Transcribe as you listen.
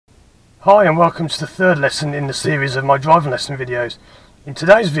Hi and welcome to the third lesson in the series of my driving lesson videos. In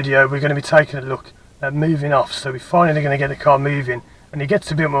today's video we're going to be taking a look at moving off, so we're finally going to get the car moving and it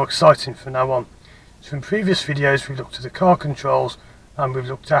gets a bit more exciting from now on. So in previous videos we've looked at the car controls and we've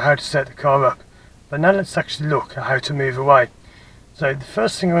looked at how to set the car up, but now let's actually look at how to move away. So the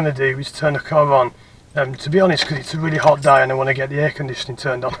first thing I'm going to do is turn the car on, to be honest, because it's a really hot day and I want to get the air conditioning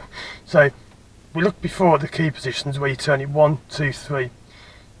turned on. So we looked before at the key positions where you turn it 1, 2, 3.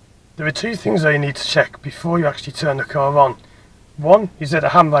 There are two things that you need to check before you actually turn the car on. One is that the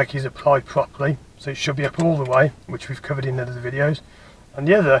handbrake is applied properly, so it should be up all the way, which we've covered in other videos. And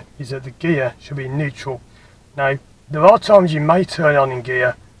the other is that the gear should be in neutral. Now, there are times you may turn on in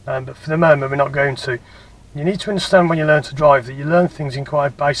gear, but for the moment we're not going to. You need to understand when you learn to drive that you learn things in quite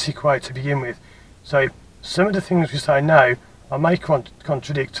a basic way to begin with. So some of the things we say now I may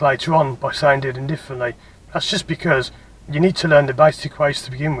contradict later on by saying do them differently. That's just because you need to learn the basic ways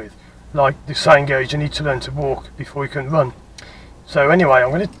to begin with. Like the saying goes, you need to learn to walk before you can run. So anyway,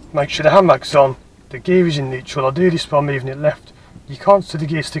 I'm going to make sure the handbrake's on, the gear is in neutral. I'll do this by moving it left. You can't see the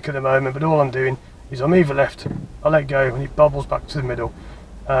gear stick at the moment, but all I'm doing is I'll move it left, I'll let go and it bobbles back to the middle.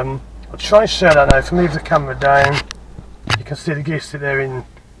 I'll try and show that now. If I move the camera down, you can see the gear stick there in,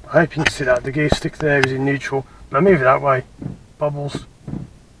 I hope you can see that, the gear stick there is in neutral. But I move it that way, bobbles,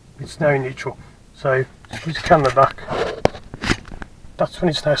 it's now in neutral. So just put the camera back. That's when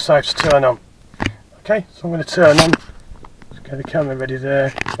it's now safe to turn on. Okay, so I'm going to turn on. Let's get the camera ready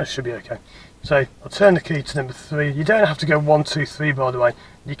there. That should be okay. So I'll turn the key to number 3. You don't have to go 1, 2, 3 by the way.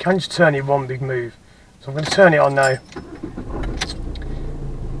 You can just turn it one big move. So I'm going to turn it on now.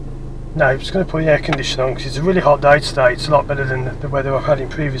 Now I'm just going to put the air conditioner on because it's a really hot day today. It's a lot better than the weather I've had in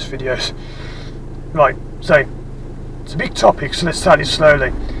previous videos. Right, so it's a big topic, so let's start it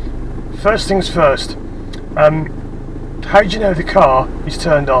slowly. First things first. How do you know the car is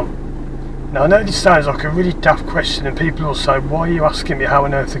turned on? Now I know this sounds like a really daft question and people will say, why are you asking me how I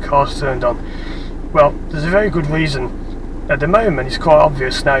know if the car's turned on? Well, there's a very good reason. At the moment it's quite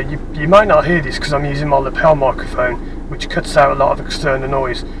obvious. Now you might not hear this because I'm using my lapel microphone, which cuts out a lot of external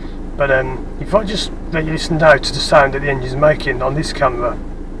noise. But if I just let you listen now to the sound that the engine's making on this camera.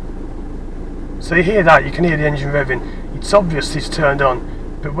 So you hear that, you can hear the engine revving. It's obvious it's turned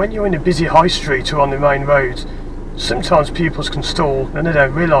on. But when you're in a busy high street or on the main roads, sometimes pupils can stall and they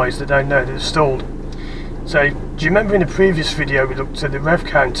don't realise, they don't know that they've stalled. So do you remember in the previous video we looked at the rev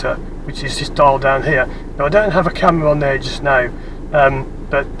counter, which is this dial down here. Now I don't have a camera on there just now,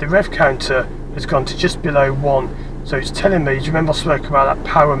 but the rev counter has gone to just below 1. So it's telling me, do you remember I spoke about that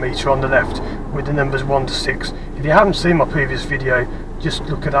power meter on the left with the numbers 1 to 6? If you haven't seen my previous video, just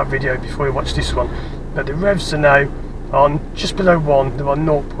look at that video before you watch this one. But the revs are now on just below 1, they're on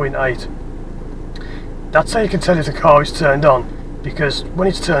 0.8. That's how you can tell if the car is turned on, because when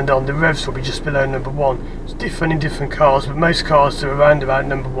it's turned on the revs will be just below number 1. It's different in different cars, but most cars are around about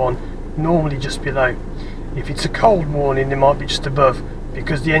number 1, normally just below. If it's a cold warning they might be just above,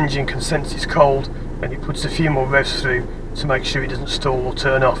 because the engine can sense it's cold and it puts a few more revs through to make sure it doesn't stall or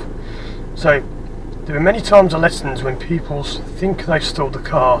turn off. So there are many times on lessons when people think they've stalled the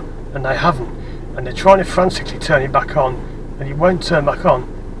car and they haven't, and they're trying to frantically turn it back on and it won't turn back on.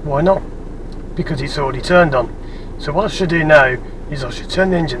 Why not? Because it's already turned on. So what I should do now is I should turn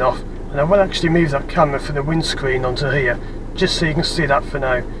the engine off, and I will actually move that camera from the windscreen onto here just so you can see that for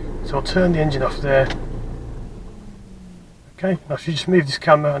now. So I'll turn the engine off there. Okay, I should just move this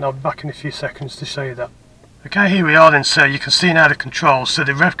camera and I'll be back in a few seconds to show you that. Okay, here we are then, so you can see now the controls. So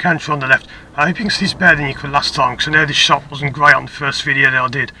the rev counter on the left, I hope you can see this better than you could last time, because I know this shot wasn't great on the first video that I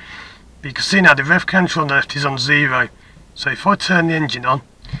did. But you can see now the rev counter on the left is on 0. So if I turn the engine on,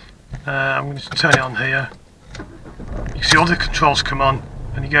 I'm going to turn it on here. You can see all the controls come on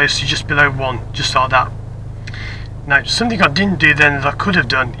and it goes to just below 1, just like that. Now something I didn't do then that I could have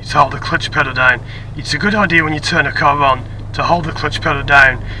done is hold the clutch pedal down. It's a good idea when you turn a car on to hold the clutch pedal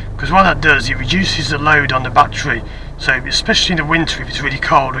down, because what that does, it reduces the load on the battery. So especially in the winter if it's really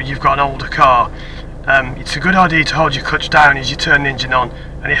cold or you've got an older car, it's a good idea to hold your clutch down as you turn the engine on,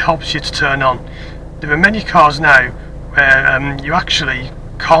 and it helps you to turn on. There are many cars now where you actually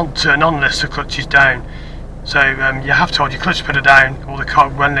can't turn on unless the clutch is down. So you have to hold your clutch pedal down or the car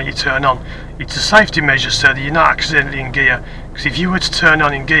won't let you turn on. It's a safety measure so that you're not accidentally in gear, because if you were to turn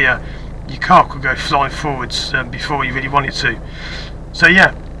on in gear your car could go flying forwards before you really want it to. So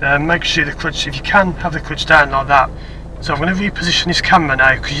yeah, make sure the clutch, if you can, have the clutch down like that. So I'm going to reposition this camera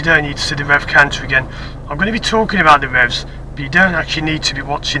now because you don't need to see the rev counter again. I'm going to be talking about the revs, but you don't actually need to be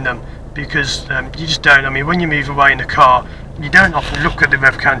watching them, because you just don't. I mean, when you move away in the car you don't often look at the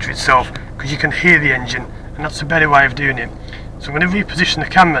rev counter itself because you can hear the engine, and that's a better way of doing it. So I'm going to reposition the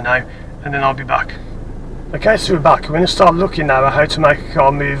camera now and then I'll be back. Okay, so we're back. We're going to start looking now at how to make a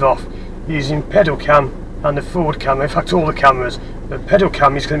car move off using pedal cam and the forward camera, in fact all the cameras. The pedal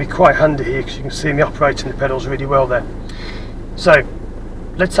cam is going to be quite handy here because you can see me operating the pedals really well there. So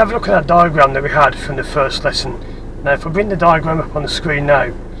let's have a look at that diagram that we had from the first lesson. Now if I bring the diagram up on the screen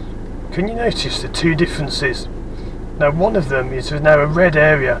now, can you notice the two differences? Now one of them is there's now a red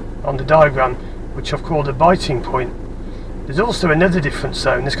area on the diagram which I've called a biting point. There's also another difference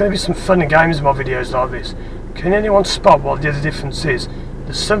though, and there's going to be some fun and games in my videos like this. Can anyone spot what the other difference is?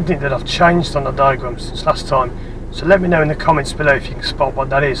 There's something that I've changed on the diagram since last time, so let me know in the comments below if you can spot what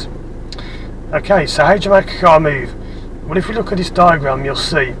that is. Okay, so how do you make a car move? Well, if we look at this diagram, you'll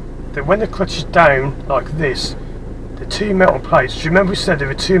see that when the clutch is down like this, the two metal plates, do you remember we said there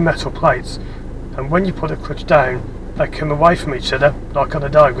were two metal plates, and when you put the clutch down they come away from each other like on the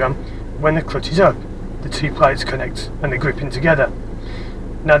diagram. When the clutch is up, the two plates connect and they're gripping together.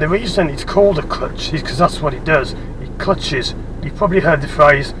 Now the reason it's called a clutch is because that's what it does, it clutches. You've probably heard the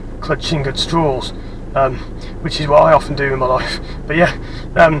phrase clutching at straws, which is what I often do in my life. But yeah,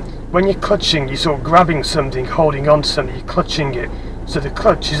 when you're clutching, you're sort of grabbing something, holding on to something, you're clutching it. So the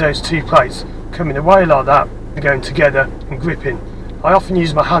clutch is those two plates coming away like that and going together and gripping. I often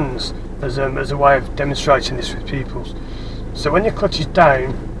use my hands as a way of demonstrating this with pupils. So when your clutch is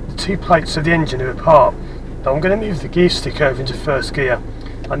down, the two plates of the engine are apart. Now I'm going to move the gear stick over into first gear.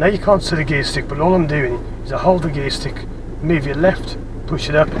 I know you can't see the gear stick, but all I'm doing is I hold the gear stick, move it left, push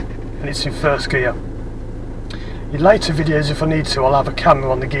it up, and it's in first gear. In later videos, if I need to, I'll have a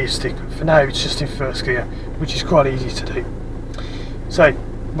camera on the gear stick, but for now it's just in first gear, which is quite easy to do. So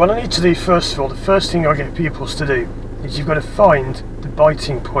what I need to do first of all, the first thing I get pupils to do is you've got to find the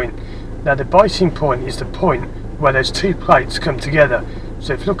biting point. Now the biting point is the point where those two plates come together.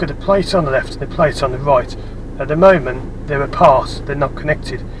 So if you look at the plate on the left and the plate on the right, at the moment they're apart, they're not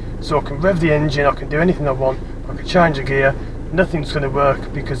connected. So I can rev the engine, I can do anything I want, I can change the gear, nothing's going to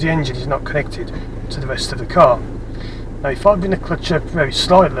work because the engine is not connected to the rest of the car. Now if I bring the clutch up very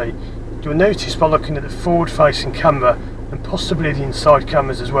slightly, you'll notice by looking at the forward facing camera and possibly the inside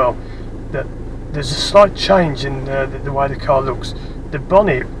cameras as well, that there's a slight change in the way the car looks. The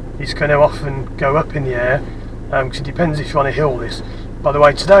bonnet is going to often go up in the air, because it depends if you're on a hill this. By the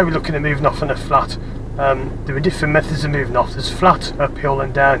way, today we're looking at moving off on a flat. There are different methods of moving off. There's flat, uphill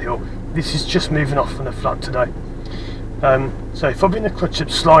and downhill. This is just moving off on a flat today. So if I bring the clutch up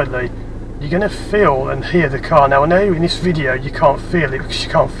slightly, you're going to feel and hear the car. Now I know in this video you can't feel it because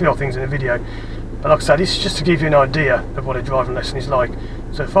you can't feel things in a video, but like I said, this is just to give you an idea of what a driving lesson is like.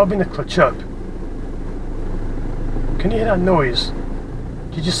 So if I bring the clutch up, can you hear that noise?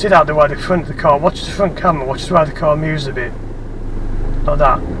 You just sit out the way the front of the car, watch the front camera, watch the way the car moves a bit. Like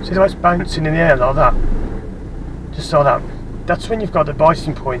that. See the way it's bouncing in the air like that? Just like that. That's when you've got the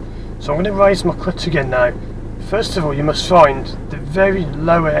biting point. So I'm going to raise my clutch again now. First of all, you must find the very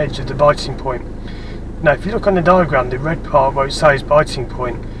lower edge of the biting point. Now if you look on the diagram, the red part where it says biting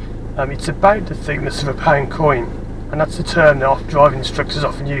point, it's about the thickness of a pound coin, and that's the term that driving instructors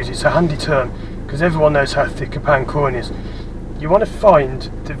often use. It's a handy term because everyone knows how thick a pound coin is. You want to find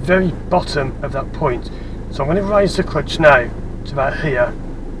the very bottom of that point. So I'm going to raise the clutch now to about here,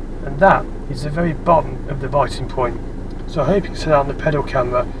 and that is the very bottom of the biting point. So I hope you can see that on the pedal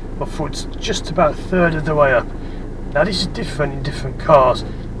camera. My foot's just about a third of the way up. Now this is different in different cars.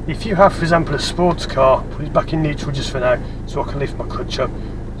 If you have, for example, a sports car, put it back in neutral just for now so I can lift my clutch up.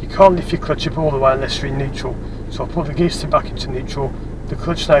 You can't lift your clutch up all the way unless you're in neutral. So I'll put the gear stick back into neutral, the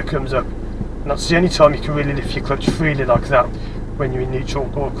clutch now comes up, and that's the only time you can really lift your clutch freely like that, when you're in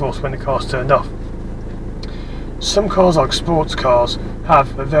neutral, or of course when the car's turned off. Some cars, like sports cars,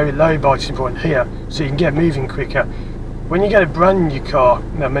 have a very low biting point here, so you can get moving quicker. When you get a brand new car,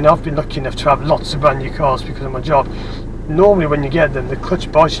 I mean I've been lucky enough to have lots of brand new cars because of my job, normally when you get them the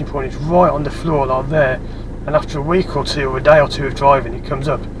clutch biting point is right on the floor like there, and after a week or two or a day or two of driving it comes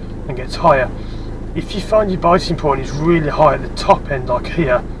up and gets higher. If you find your biting point is really high at the top end like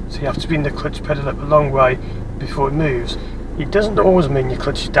here, so you have to bring the clutch pedal up a long way before it moves, it doesn't always mean your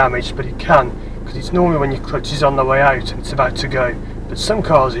clutch is damaged, but it can, because it's normally when your clutch is on the way out and it's about to go, but some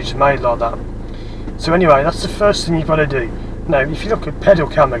cars are just made like that. So anyway, that's the first thing you've got to do. Now if you look at pedal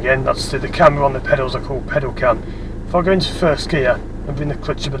cam again, that's the camera on the pedals are called pedal cam. If I go into first gear and bring the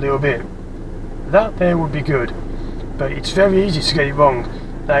clutch up a little bit, that there would be good, but it's very easy to get it wrong.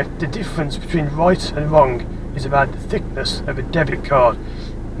 Now the difference between right and wrong is about the thickness of a debit card.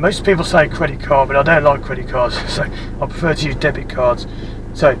 Most people say credit card, but I don't like credit cards, so I prefer to use debit cards.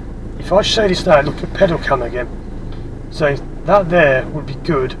 So if I show this now, look at pedal cam again. So that there would be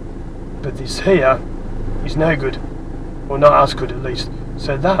good, but this here is no good, or not as good at least.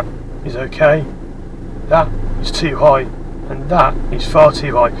 So that is okay, that is too high, and that is far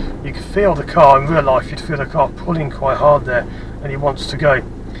too high. You can feel the car, in real life you'd feel the car pulling quite hard there, and it wants to go.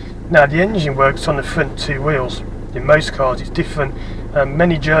 Now the engine works on the front two wheels. In most cars it's different.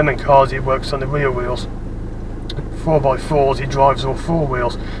 Many German cars it works on the rear wheels. 4x4s it drives all four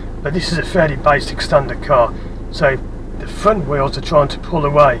wheels, but this is a fairly basic standard car. So the front wheels are trying to pull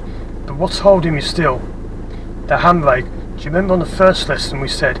away, but what's holding me still? The handbrake. Do you remember on the first lesson we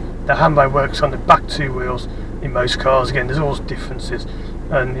said the handbrake works on the back two wheels in most cars? Again, there's always differences,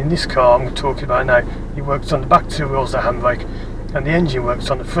 and in this car I'm talking about now, it works on the back two wheels, the handbrake, and the engine works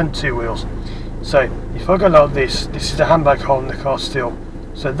on the front two wheels. So if I go like this is the handbrake holding the car still.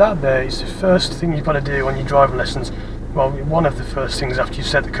 So that there is the first thing you've got to do on your driving lessons. Well, one of the first things after you've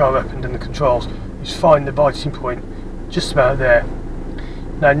set the car up and done the controls is find the biting point, just about there.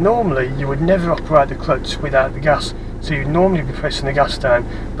 Now normally you would never operate the clutch without the gas, so you'd normally be pressing the gas down,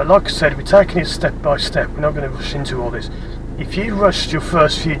 but like I said, we're taking it step by step, we're not going to rush into all this. If you rushed your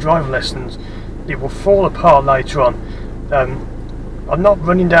first few driving lessons, it will fall apart later on. I'm not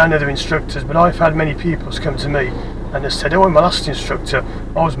running down other instructors, but I've had many people come to me and they said, oh, my last instructor,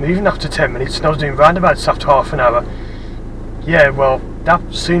 I was moving after 10 minutes and I was doing roundabouts after half an hour. Yeah, well, that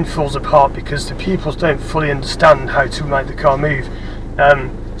soon falls apart because the pupils don't fully understand how to make the car move.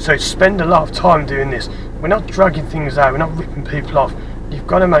 So spend a lot of time doing this. We're not dragging things out, we're not ripping people off. You've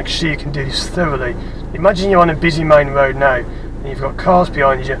got to make sure you can do this thoroughly. Imagine you're on a busy main road now and you've got cars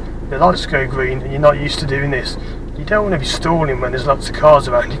behind you, the lights go green and you're not used to doing this. You don't want to be stalling when there's lots of cars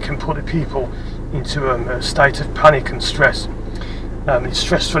around. You can put the people into a state of panic and stress. It's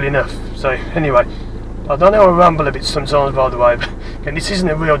stressful enough. So anyway, I don't know, I ramble a bit sometimes, by the way, but again, this isn't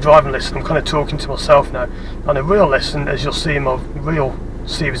a real driving lesson. I'm kind of talking to myself now. On a real lesson, as you'll see in my real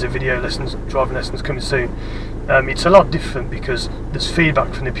series of video lessons, driving lessons coming soon, it's a lot different because there's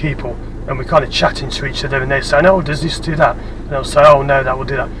feedback from the people and we're kind of chatting to each other and they're saying, oh, does this do that? And I'll say, oh no, that will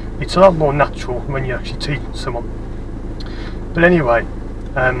do that. It's a lot more natural when you're actually teaching someone. But anyway,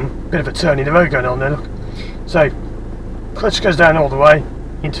 bit of a turn in the road going on there, look. So, clutch goes down all the way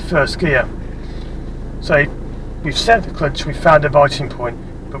into first gear. So, we've set the clutch, we've found a biting point,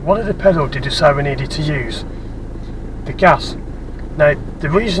 but what did the pedal did you say we needed to use? The gas. Now, the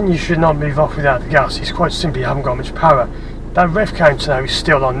reason you should not move off without the gas is quite simply you haven't got much power. That rev counter now is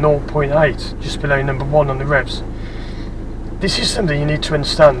still on 0.8, just below number 1 on the revs. This is something you need to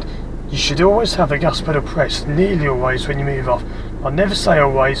understand. You should always have the gas pedal pressed, nearly always when you move off. I'll never say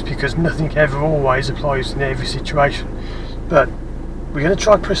always because nothing ever always applies in every situation. But we're going to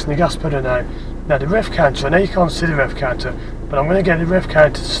try pressing the gas pedal now. Now the rev counter, I know you can't see the rev counter, but I'm going to get the rev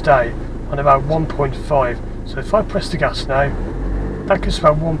counter to stay on about 1.5. So if I press the gas now, that gets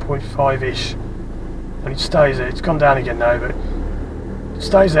about 1.5-ish. And it stays there. It's gone down again now, but it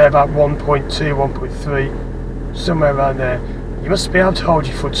stays there about 1.2, 1.3, somewhere around there. You must be able to hold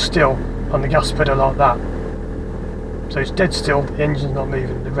your foot still on the gas pedal like that. So it's dead still, the engine's not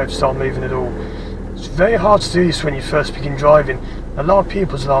moving, the revs aren't moving at all. It's very hard to do this when you first begin driving. A lot of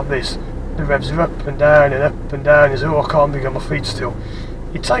people's like this. The revs are up and down and up and down, and oh, I can't be on my feet still.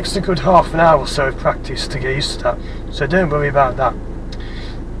 It takes a good half an hour or so of practice to get used to that, so don't worry about that.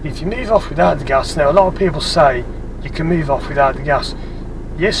 If you move off without the gas, now a lot of people say you can move off without the gas.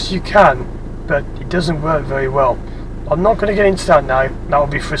 Yes you can, but it doesn't work very well. I'm not going to get into that now, that will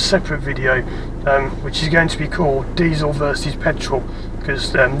be for a separate video, which is going to be called Diesel versus Petrol,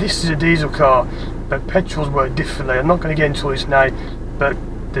 because this is a diesel car, but petrols work differently. I'm not going to get into all this now, but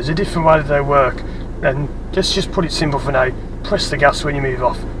there's a different way that they work, and let's just put it simple for now. Press the gas when you move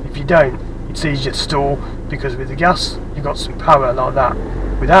off. If you don't, it's easier to stall, because with the gas, you've got some power like that.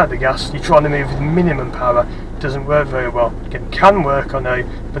 Without the gas, you're trying to move with minimum power. It doesn't work very well. It can work, I know,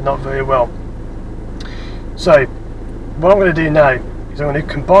 but not very well. So, what I'm going to do now is I'm going to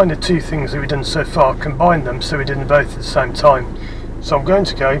combine the two things that we've done so far, combine them so we did them both at the same time. So I'm going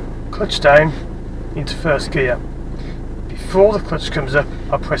to go clutch down into first gear. Before the clutch comes up,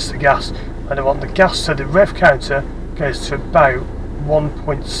 I press the gas, and I want the gas so the rev counter goes to about 1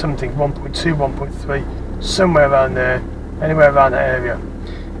 point something, 1.2, 1.3, somewhere around there, anywhere around that area.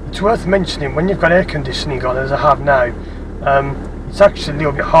 It's worth mentioning when you've got air conditioning on, as I have now, it's actually a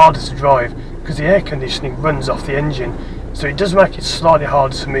little bit harder to drive because the air conditioning runs off the engine, so it does make it slightly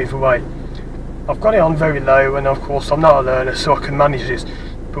harder to move away. I've got it on very low, and of course I'm not a learner, so I can manage this,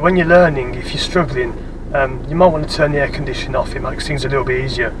 but when you're learning, if you're struggling, you might want to turn the air conditioning off. It makes things a little bit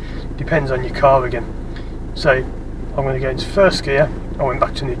easier. Depends on your car again. So I'm going to go into first gear. I went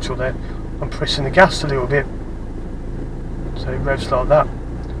back to neutral there. I'm pressing the gas a little bit, so it revs like that.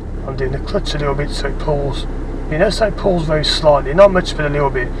 I'm doing the clutch a little bit so it pulls. You notice how it pulls very slightly, not much but a little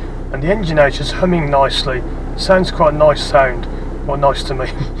bit. and the engine out is humming nicely. Sounds quite a nice sound, or nice to me.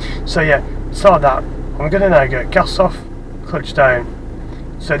 So yeah, it's like that. I'm going to now go gas off, clutch down.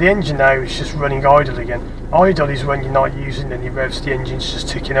 So the engine now is just running idle again. Idle is when you're not using any revs, the engine's just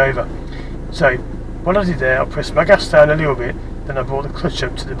ticking over. So what I did there, I pressed my gas down a little bit, then I brought the clutch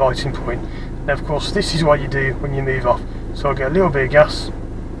up to the biting point. Now of course this is what you do when you move off. So I'll get a little bit of gas,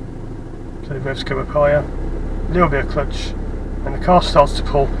 so the revs go up higher, a little bit of clutch, and the car starts to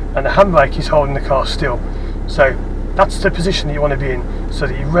pull, and the handbrake is holding the car still. So that's the position that you want to be in, so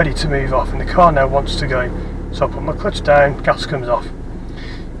that you're ready to move off, and the car now wants to go. So I put my clutch down, gas comes off.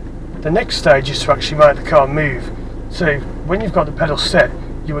 The next stage is to actually make the car move. So when you've got the pedal set,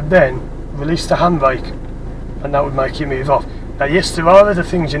 you would then release the handbrake, and that would make it move off. Now yes, there are other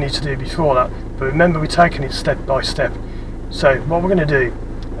things you need to do before that, but remember we're taking it step by step. So what we're going to do,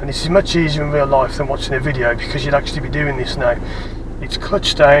 and this is much easier in real life than watching a video, because you'd actually be doing this now. It's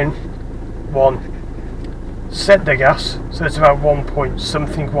clutch down, 1, set the gas, so it's about 1 point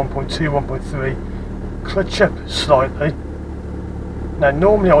something, 1.2, 1.3, clutch up slightly. Now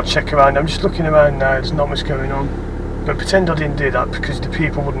normally I'll check around, I'm just looking around now, there's not much going on, but pretend I didn't do that, because the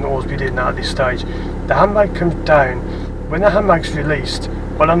people wouldn't always be doing that at this stage. The handbrake comes down. When the handbrake's released,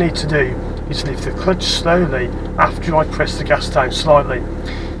 what I need to do is lift the clutch slowly after I press the gas down slightly.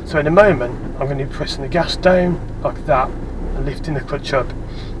 So in a moment I'm going to be pressing the gas down like that and lifting the clutch up.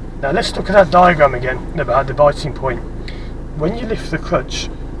 Now let's look at that diagram again about the biting point. When you lift the clutch,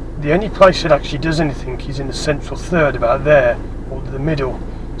 the only place it actually does anything is in the central third, about there, or the middle.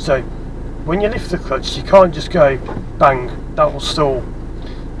 So when you lift the clutch, you can't just go bang, that will stall.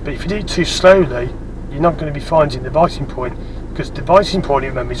 But if you do it too slowly, you're not going to be finding the biting point, because the biting point,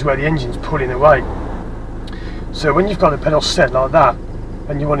 remember, is where the engine's pulling away. So when you've got the pedal set like that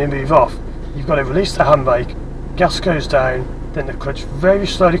and you want to move off, you've got to release the handbrake, gas goes down, then the clutch very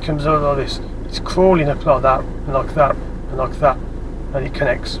slowly comes out like this. It's crawling up like that, and like that, and like that, and it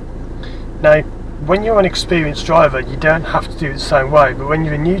connects. Now when you're an experienced driver, you don't have to do it the same way, but when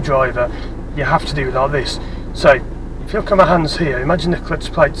you're a new driver, you have to do it like this. So if you look at my hands here, imagine the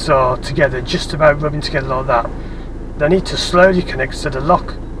clutch plates are together, just about rubbing together like that. They need to slowly connect, so the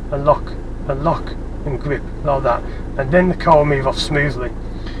lock and lock and lock and grip like that, and then the car will move off smoothly.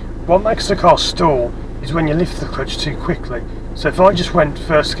 What makes the car stall is when you lift the clutch too quickly. So if I just went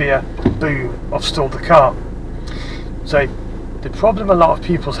first gear, boom, I've stalled the car. So the problem a lot of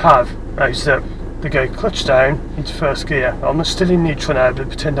people have is that they go clutch down into first gear. I'm still in neutral now, but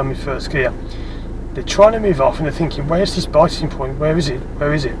pretend I'm in first gear. They're trying to move off and they're thinking, where's this biting point? Where is it?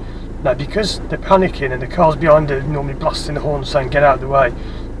 Where is it? Now because they're panicking and the car's behind them normally blasting the horn saying get out of the way,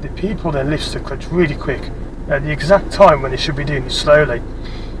 the people then lifts the clutch really quick at the exact time when they should be doing it slowly.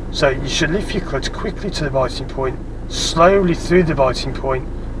 So you should lift your clutch quickly to the biting point, slowly through the biting point,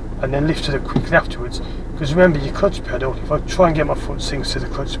 and then lift it up quickly afterwards. Because remember, your clutch pedal, if I try and get my foot sinks to the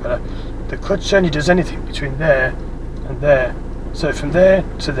clutch pedal, the clutch only does anything between there and there. So from there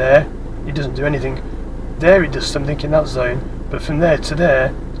to there, it doesn't do anything. There it does something in that zone, but from there to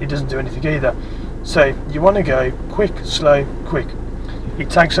there, it doesn't do anything either. So you want to go quick, slow, quick. It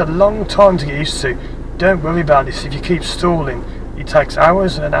takes a long time to get used to. Don't worry about this if you keep stalling. It takes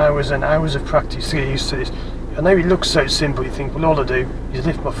hours and hours and hours of practice to get used to this. I know it looks so simple, you think, well all I do is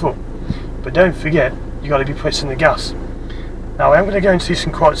lift my foot. But don't forget, you've got to be pressing the gas. Now I'm going to go into this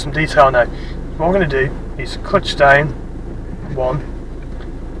in quite some detail now. What I'm going to do is clutch down,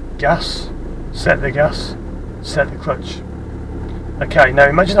 1, gas, set the gas, set the clutch. Okay, now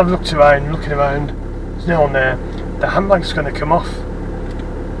imagine I've looked around, looking around, there's no one there, the handbrake's going to come off,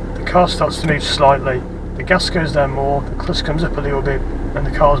 the car starts to move slightly, the gas goes down more, the clutch comes up a little bit, and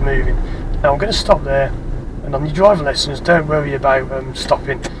the car's moving. Now I'm going to stop there, and on your driving lessons, don't worry about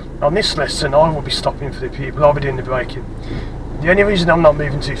stopping. On this lesson, I will be stopping for the people, I'll be doing the braking. The only reason I'm not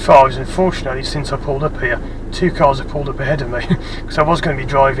moving too far is, unfortunately, since I pulled up here, 2 cars have pulled up ahead of me, because I was going to be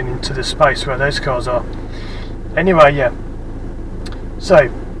driving into the space where those cars are. Anyway, yeah.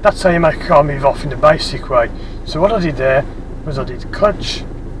 So, that's how you make a car move off in the basic way. So what I did there was I did clutch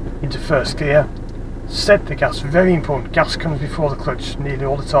into first gear, set the gas, very important, gas comes before the clutch nearly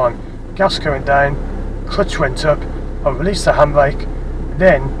all the time. Gas going down, clutch went up, I released the handbrake,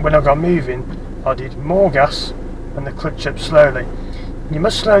 then when I got moving I did more gas and the clutch up slowly. You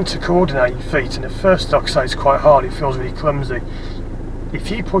must learn to coordinate your feet, and at first, like I say, it's quite hard, it feels really clumsy. If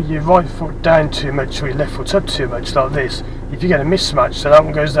you put your right foot down too much or your left foot up too much like this, if you get a mismatch, so that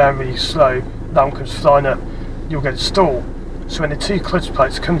one goes down really slow, that one comes flying up, you'll get a stall. So when the 2 clutch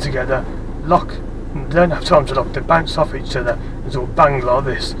plates come together, lock, and they don't have time to lock, they bounce off each other, and sort of bang like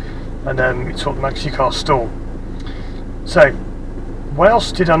this, and it's what makes your car stall. So what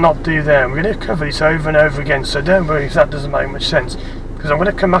else did I not do there? And we're going to cover this over and over again, so don't worry if that doesn't make much sense, because I'm going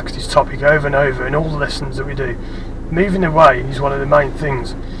to come back to this topic over and over in all the lessons that we do. Moving away is one of the main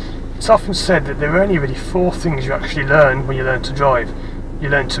things. It's often said that there are only really 4 things you actually learn when you learn to drive. You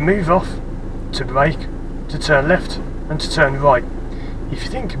learn to move off, to brake, to turn left, and to turn right. If you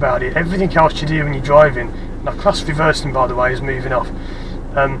think about it, everything else you do when you're driving, and I class reversing by the way as moving off,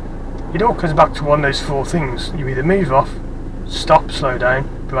 it all comes back to one of those 4 things. You either move off, stop, slow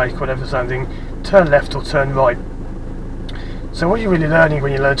down, brake, whatever, same thing, turn left or turn right. So what you're really learning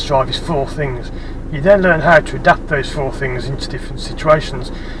when you learn to drive is 4 things. You then learn how to adapt those 4 things into different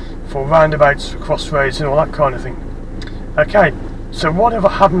situations, for roundabouts, for crossroads and all that kind of thing. Okay, so what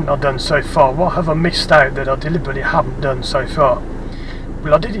haven't I done so far? What have I missed out that I deliberately haven't done so far?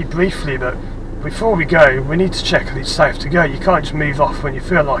 Well, I did it briefly, but before we go, we need to check that it's safe to go. You can't just move off when you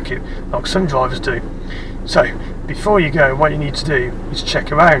feel like it, like some drivers do. So, before you go, what you need to do is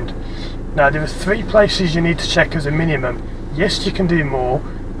check around. Now, there are 3 places you need to check as a minimum. Yes, you can do more,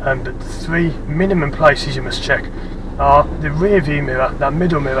 but the 3 minimum places you must check are the rear view mirror, that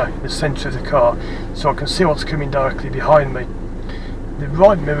middle mirror in the centre of the car, so I can see what's coming directly behind me. The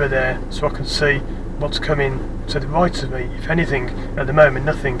right mirror there, so I can see what's coming to the right of me. If anything, at the moment,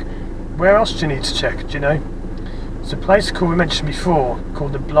 nothing. Where else do you need to check, do you know? It's a place we mentioned before,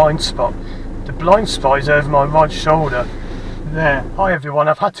 called the blind spot. The blind spot is over my right shoulder. There. Hi everyone,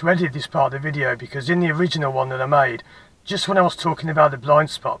 I've had to edit this part of the video because in the original one that I made, just when I was talking about the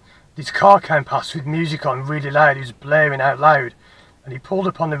blind spot, this car came past with music on really loud. He was blaring out loud, and he pulled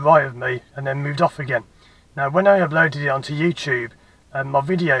up on the right of me and then moved off again. Now when I uploaded it onto YouTube, my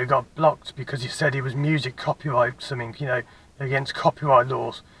video got blocked because he said it was music copyright, something, you know, against copyright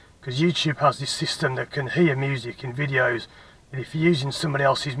laws, because YouTube has this system that can hear music in videos, and if you're using somebody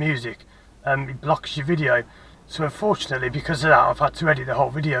else's music, it blocks your video. So unfortunately, because of that, I've had to edit the whole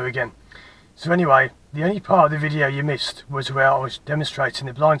video again. So anyway, the only part of the video you missed was where I was demonstrating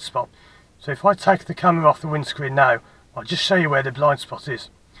the blind spot. So if I take the camera off the windscreen now, I'll just show you where the blind spot is.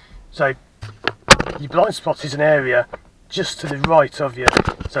 So your blind spot is an area just to the right of you.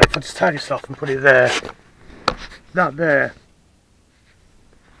 So if I just take this off and put it there, that there,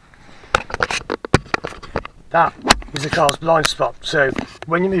 that is the car's blind spot. So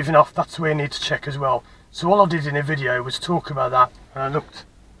when you're moving off, that's where you need to check as well. So all I did in the video was talk about that, and I looked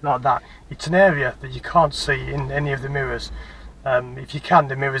like that. It's an area that you can't see in any of the mirrors. If you can,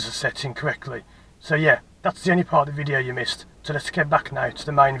 the mirrors are set incorrectly. So yeah, that's the only part of the video you missed. So let's get back now to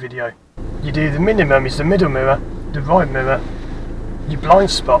the main video. You do the minimum is the middle mirror, the right mirror, your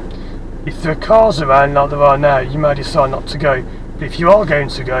blind spot. If there are cars around like there are now, you may decide not to go. But if you are going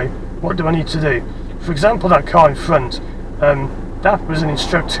to go, what do I need to do? For example, that car in front, that was an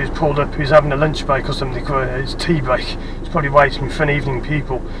instructor who's pulled up, who's having a lunch break or something, or his tea break. He's probably waiting for an evening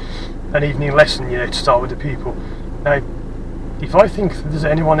lesson, you know, to start with the people. Now, if I think that there's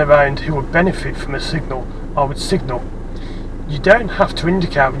anyone around who would benefit from a signal, I would signal. You don't have to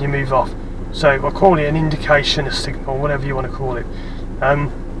indicate when you move off. So I call it an indication, a signal, whatever you want to call it.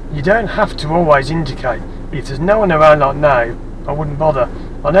 You don't have to always indicate. If there's no one around like now, I wouldn't bother.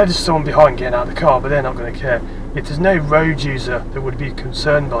 I know there's someone behind getting out of the car, but they're not going to care. If there's no road user that would be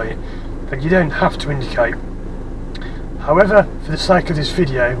concerned by it, then you don't have to indicate. However, for the sake of this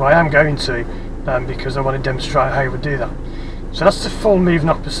video, I am going to, because I want to demonstrate how you would do that. So that's the full moving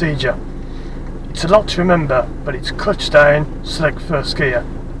off procedure. It's a lot to remember, but it's clutch down, select first gear,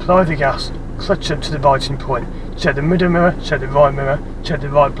 apply the gas, clutch up to the biting point, check the middle mirror, check the right mirror, check the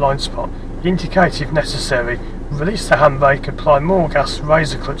right blind spot, indicate if necessary, release the handbrake, apply more gas,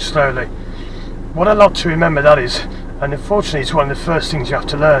 raise the clutch slowly. What a lot to remember that is, and unfortunately it's one of the first things you have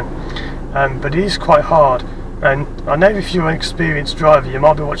to learn, but it is quite hard. And I know if you're an experienced driver, you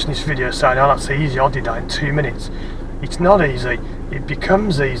might be watching this video saying, oh, that's easy, I did that in 2 minutes. It's not easy. It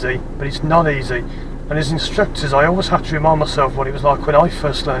becomes easy, but it's not easy. And as instructors, I always have to remind myself what it was like when I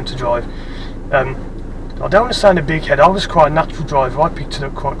first learned to drive. I don't want to sound a big head, I was quite a natural driver, I picked it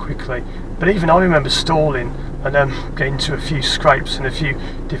up quite quickly. But even I remember stalling and getting into a few scrapes and a few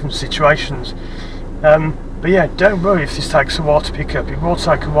different situations. But yeah, don't worry if this takes a while to pick up, it will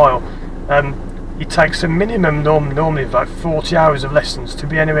take a while. It takes a minimum normally about 40 hours of lessons to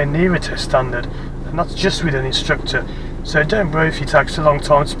be anywhere near a test standard, and that's just with an instructor. So don't worry if it takes a long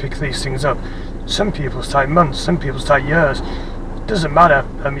time to pick these things up. Some people take months, some people take years. It doesn't matter,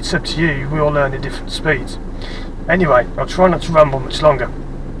 it's up to you, we all learn at different speeds. Anyway, I'll try not to ramble much longer.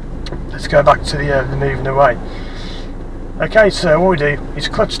 Let's go back to the moving away. Okay, so what we do is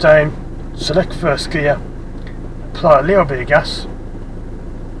clutch down, select first gear, apply a little bit of gas,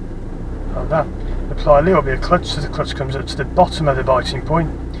 like that, apply a little bit of clutch so the clutch comes up to the bottom of the biting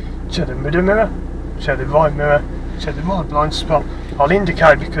point. Check the middle mirror, check the right mirror, check the right blind spot. I'll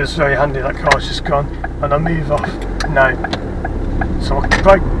indicate because it's very handy that car's just gone, and I'll move off now. So I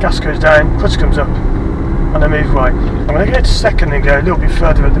brake, gas goes down, clutch comes up, and I move away. I'm going to go to second and go a little bit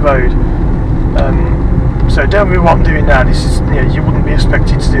further up the road. So don't worry what I'm doing now. This is, you wouldn't be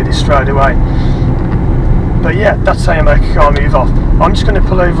expected to do this straight away. But yeah, that's how you make a car move off. I'm just going to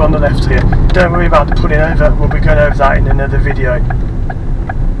pull over on the left here. Don't worry about the pulling over. We'll be going over that in another video.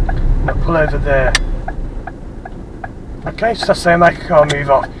 Now pull over there. Okay, so that's how you make a car move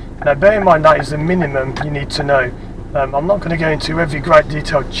off. Now bear in mind that is the minimum you need to know. I'm not going to go into every great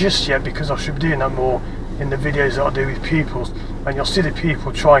detail just yet because I should be doing that more in the videos that I do with pupils, and you'll see the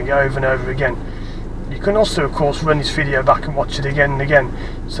people trying it over and over again. You can also of course run this video back and watch it again and again,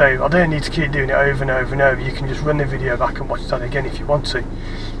 so I don't need to keep doing it over and over and over. You can just run the video back and watch that again if you want to.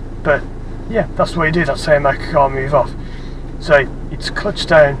 But yeah, that's what you do, that's how you make a car move off. So it's clutch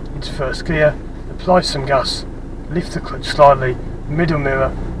down into first gear, apply some gas, lift the clutch slightly, middle mirror,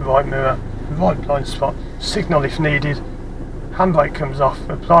 right blind spot, signal if needed, handbrake comes off,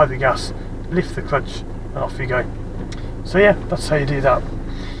 apply the gas, lift the clutch, and off you go. So yeah, that's how you do that.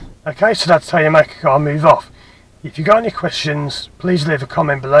 Okay, so that's how you make a car move off. If you got any questions, please leave a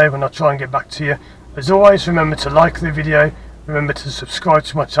comment below and I'll try and get back to you. As always, remember to like the video, remember to subscribe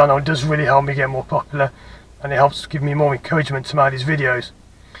to my channel. It does really help me get more popular, and it helps give me more encouragement to make these videos.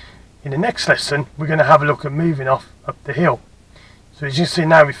 In the next lesson, we're going to have a look at moving off up the hill. So as you can see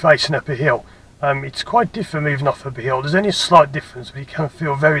now, we're facing up a hill. It's quite different moving off up a hill. There's only a slight difference, but you can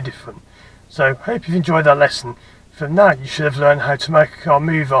feel very different. So hope you've enjoyed that lesson. From that, you should have learned how to make a car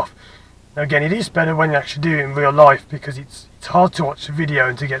move off. Now again, it is better when you actually do it in real life because it's hard to watch the video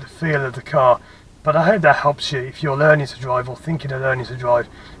and to get the feel of the car. But I hope that helps you if you're learning to drive or thinking of learning to drive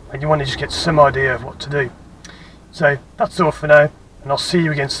and you want to just get some idea of what to do. So that's all for now, and I'll see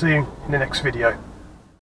you again soon in the next video.